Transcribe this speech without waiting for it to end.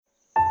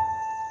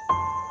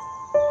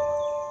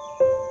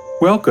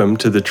Welcome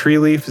to the Tree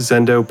Leaf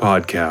Zendo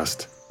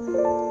podcast.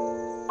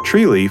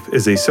 Tree Leaf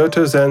is a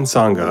Soto Zen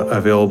Sangha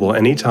available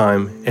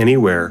anytime,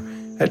 anywhere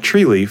at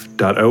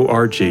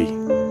treeleaf.org.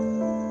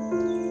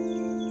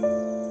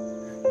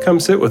 Come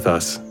sit with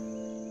us.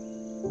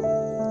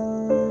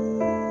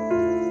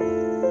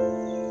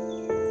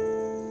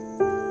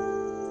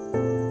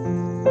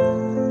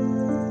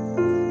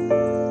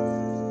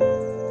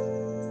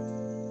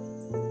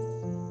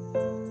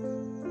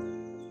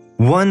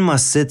 One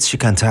must sit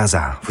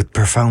Shikantaza with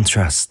profound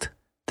trust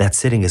that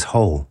sitting is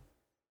whole,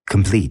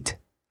 complete,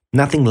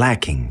 nothing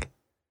lacking.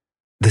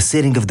 The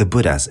sitting of the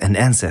Buddhas and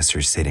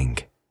ancestors sitting,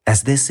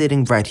 as this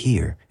sitting right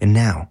here and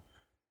now.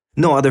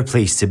 No other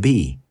place to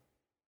be,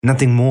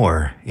 nothing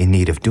more in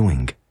need of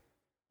doing,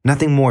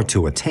 nothing more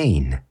to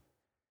attain.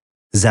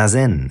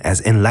 Zazen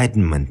as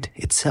enlightenment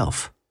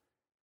itself.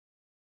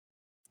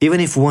 Even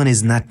if one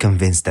is not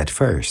convinced at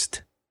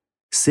first,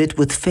 sit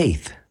with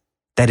faith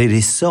that it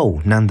is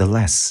so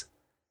nonetheless.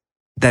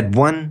 That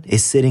one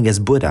is sitting as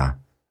Buddha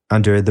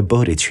under the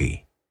Bodhi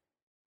tree,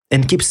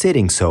 and keep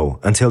sitting so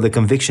until the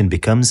conviction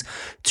becomes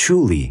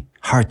truly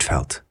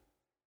heartfelt.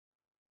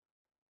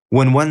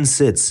 When one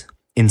sits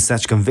in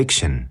such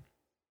conviction,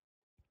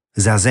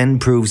 Zazen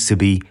proves to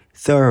be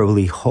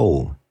thoroughly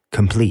whole,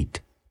 complete,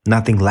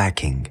 nothing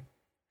lacking.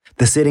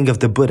 The sitting of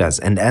the Buddhas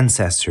and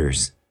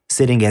ancestors,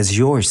 sitting as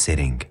you're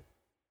sitting.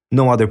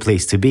 No other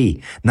place to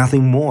be,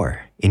 nothing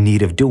more in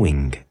need of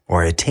doing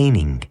or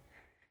attaining.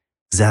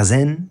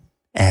 Zazen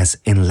as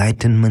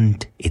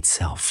enlightenment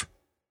itself.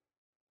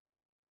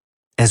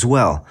 As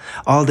well,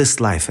 all this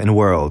life and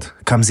world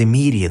comes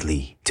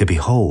immediately to be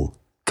whole,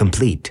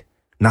 complete,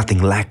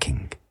 nothing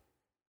lacking.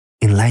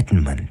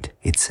 Enlightenment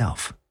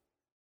itself.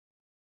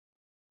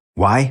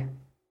 Why?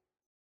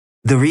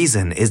 The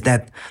reason is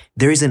that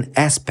there is an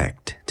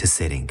aspect to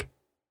sitting,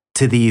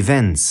 to the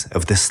events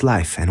of this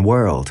life and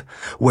world,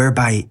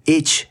 whereby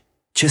each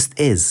just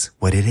is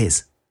what it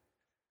is,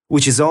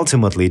 which is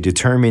ultimately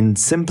determined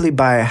simply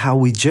by how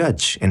we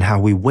judge and how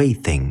we weigh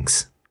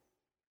things.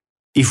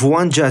 If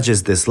one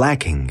judges this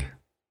lacking,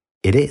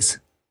 it is.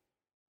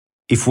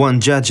 If one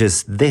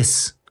judges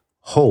this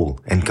whole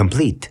and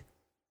complete,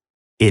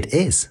 it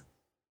is.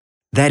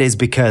 That is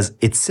because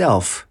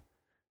itself,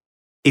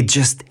 it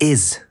just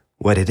is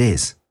what it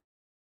is.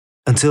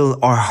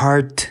 Until our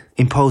heart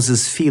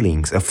imposes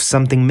feelings of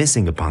something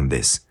missing upon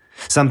this,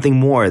 something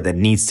more that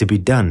needs to be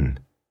done,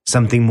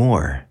 something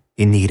more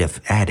in need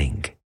of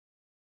adding.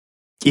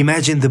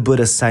 Imagine the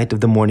Buddha's sight of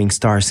the morning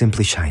star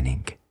simply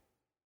shining,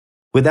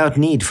 without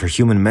need for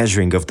human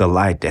measuring of the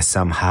light as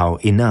somehow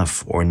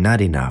enough or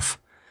not enough,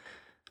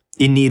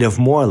 in need of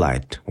more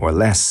light or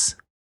less,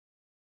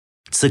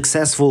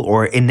 successful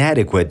or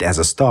inadequate as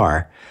a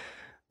star,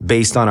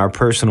 based on our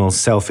personal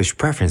selfish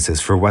preferences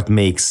for what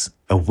makes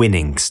a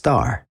winning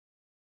star.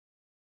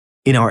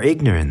 In our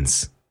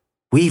ignorance,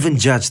 we even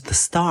judge the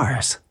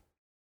stars.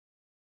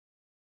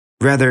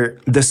 Rather,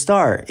 the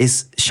star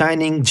is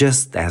shining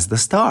just as the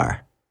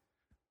star.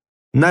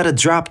 Not a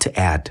drop to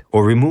add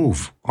or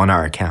remove on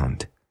our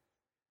account.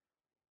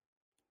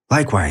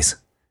 Likewise,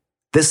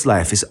 this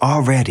life is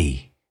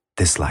already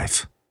this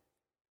life.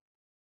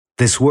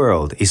 This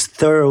world is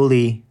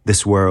thoroughly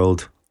this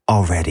world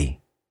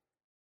already.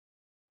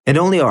 And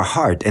only our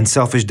heart and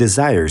selfish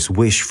desires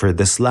wish for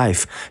this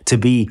life to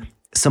be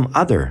some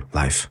other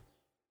life.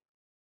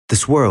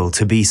 This world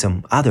to be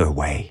some other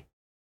way.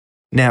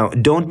 Now,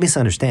 don't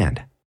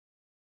misunderstand.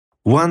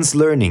 One's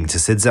learning to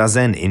sit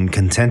zazen in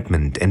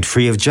contentment and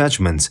free of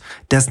judgments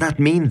does not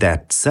mean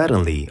that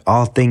suddenly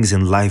all things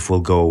in life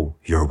will go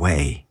your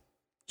way.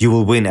 You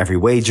will win every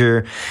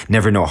wager,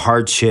 never know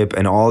hardship,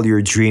 and all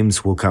your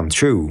dreams will come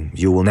true.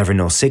 You will never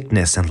know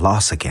sickness and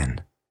loss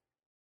again.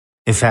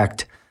 In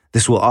fact,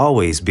 this will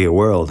always be a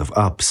world of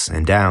ups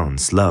and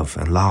downs, love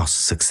and loss,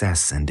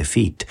 success and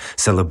defeat,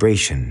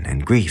 celebration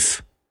and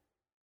grief.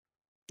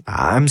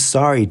 I'm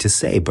sorry to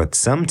say, but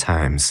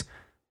sometimes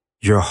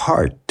your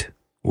heart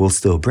will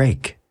still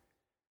break.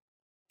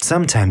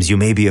 Sometimes you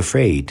may be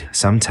afraid,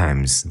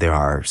 sometimes there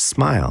are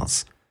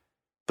smiles,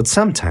 but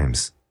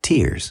sometimes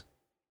tears.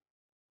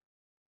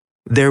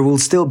 There will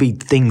still be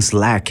things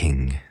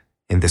lacking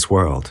in this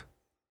world,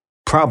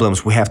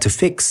 problems we have to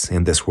fix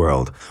in this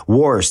world,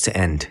 wars to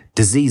end,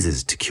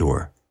 diseases to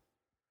cure.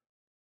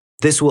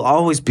 This will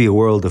always be a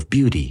world of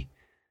beauty,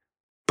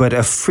 but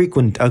of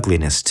frequent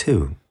ugliness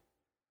too.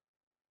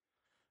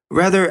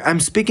 Rather, I'm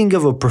speaking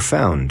of a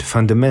profound,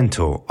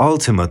 fundamental,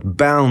 ultimate,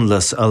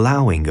 boundless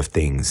allowing of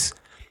things,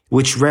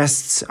 which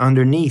rests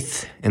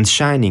underneath and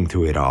shining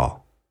through it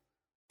all.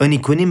 An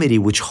equanimity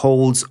which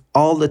holds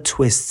all the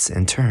twists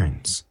and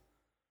turns.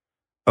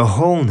 A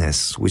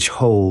wholeness which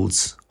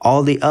holds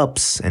all the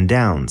ups and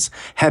downs,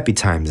 happy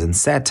times and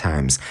sad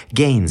times,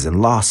 gains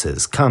and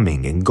losses,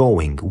 coming and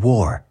going,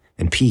 war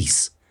and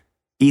peace,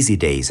 easy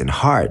days and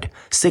hard,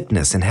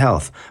 sickness and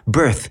health,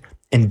 birth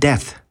and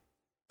death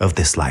of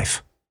this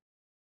life.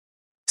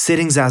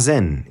 Sitting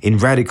zazen in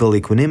radical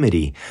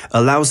equanimity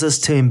allows us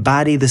to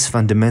embody this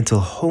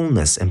fundamental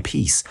wholeness and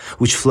peace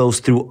which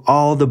flows through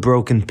all the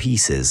broken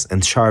pieces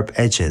and sharp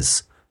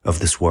edges of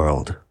this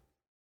world.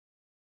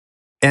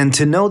 And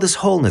to know this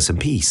wholeness and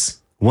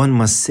peace, one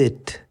must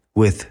sit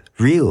with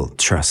real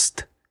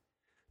trust,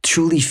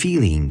 truly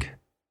feeling,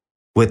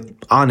 with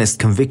honest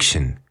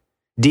conviction,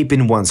 deep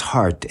in one's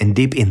heart and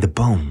deep in the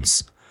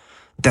bones,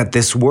 that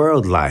this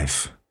world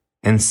life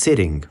and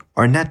sitting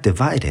are not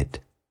divided,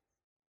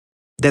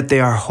 that they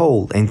are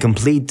whole and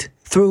complete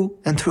through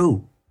and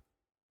through,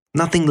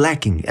 nothing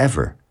lacking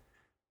ever,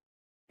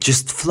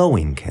 just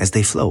flowing as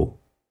they flow,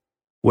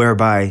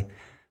 whereby,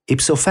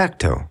 ipso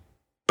facto,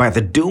 by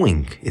the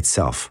doing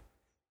itself,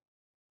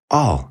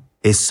 all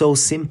is so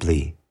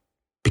simply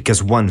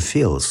because one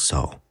feels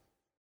so.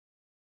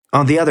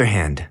 On the other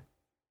hand,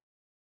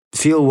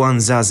 feel one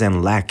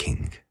zazen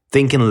lacking,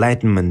 think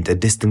enlightenment a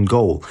distant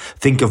goal,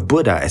 think of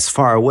Buddha as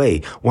far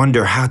away,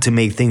 wonder how to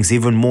make things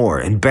even more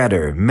and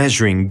better,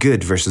 measuring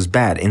good versus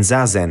bad in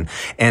zazen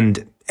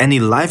and any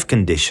life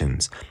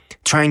conditions,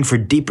 trying for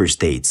deeper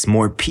states,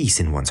 more peace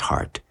in one's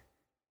heart.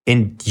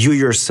 And you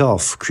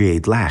yourself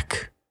create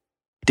lack,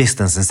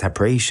 distance and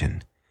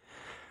separation,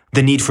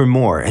 the need for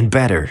more and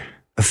better,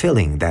 a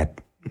feeling that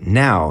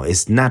now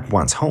is not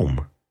one's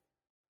home.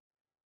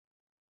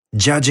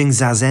 Judging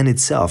zazen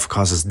itself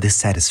causes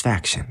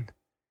dissatisfaction.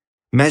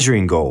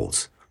 Measuring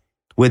goals,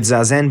 with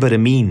zazen but a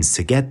means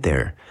to get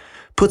there,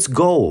 puts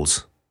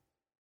goals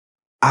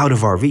out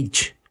of our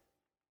reach.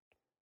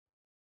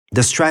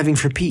 The striving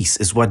for peace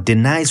is what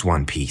denies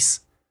one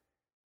peace.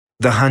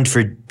 The hunt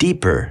for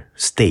deeper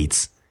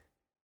states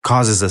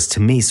causes us to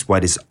miss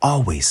what is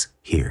always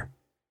here.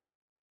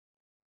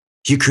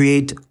 You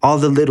create all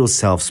the little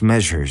self's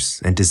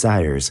measures and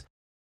desires,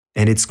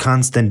 and its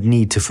constant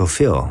need to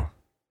fulfill.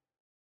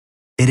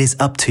 It is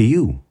up to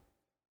you.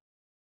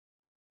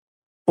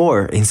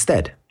 Or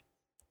instead,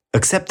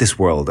 accept this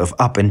world of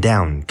up and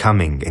down,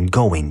 coming and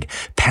going,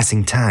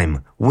 passing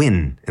time,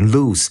 win and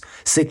lose,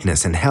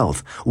 sickness and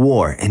health,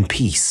 war and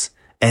peace,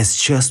 as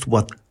just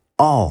what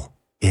all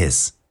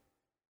is.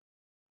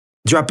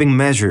 Dropping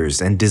measures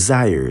and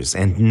desires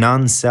and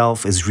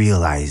non-self is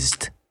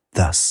realized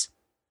thus.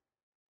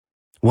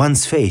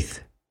 One's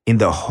faith in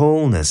the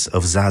wholeness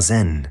of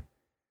zazen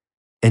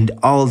and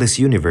all this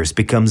universe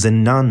becomes a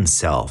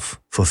non-self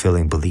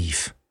fulfilling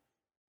belief.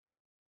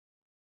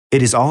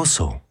 It is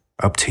also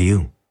up to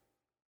you.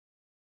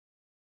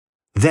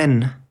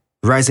 Then,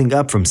 rising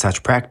up from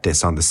such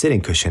practice on the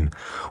sitting cushion,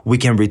 we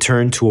can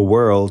return to a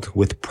world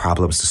with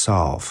problems to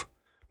solve,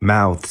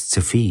 mouths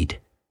to feed,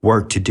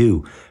 work to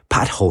do,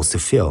 potholes to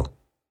fill,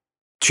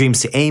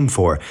 dreams to aim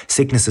for,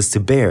 sicknesses to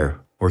bear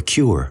or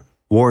cure,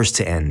 wars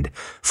to end,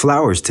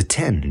 flowers to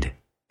tend,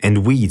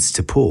 and weeds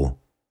to pull,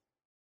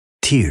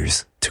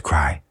 tears to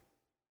cry.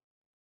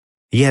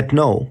 Yet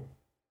know,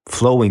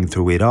 flowing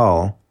through it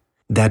all,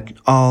 that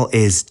all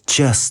is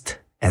just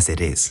as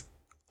it is,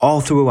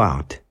 all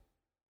throughout,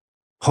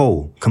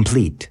 whole,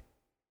 complete,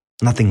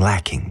 nothing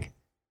lacking.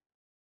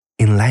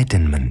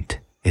 Enlightenment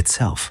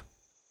itself,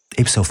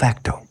 ipso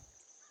facto.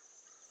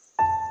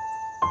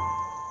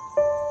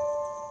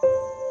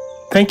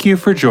 Thank you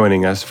for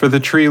joining us for the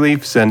Tree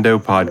Leaf Zendo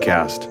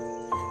podcast.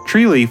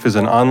 Tree Leaf is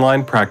an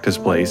online practice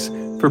place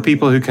for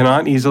people who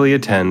cannot easily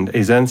attend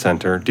a Zen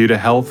center due to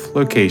health,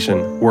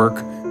 location, work,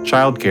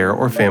 childcare,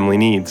 or family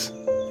needs.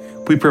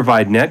 We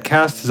provide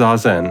netcast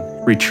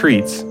zazen,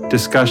 retreats,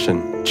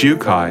 discussion,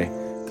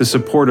 jukai, the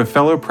support of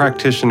fellow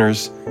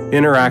practitioners,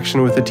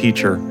 interaction with a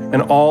teacher,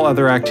 and all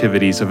other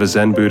activities of a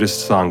Zen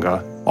Buddhist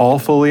Sangha, all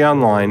fully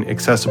online,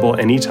 accessible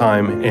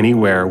anytime,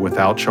 anywhere,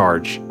 without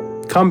charge.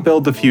 Come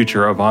build the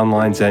future of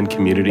online Zen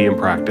community and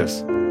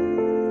practice.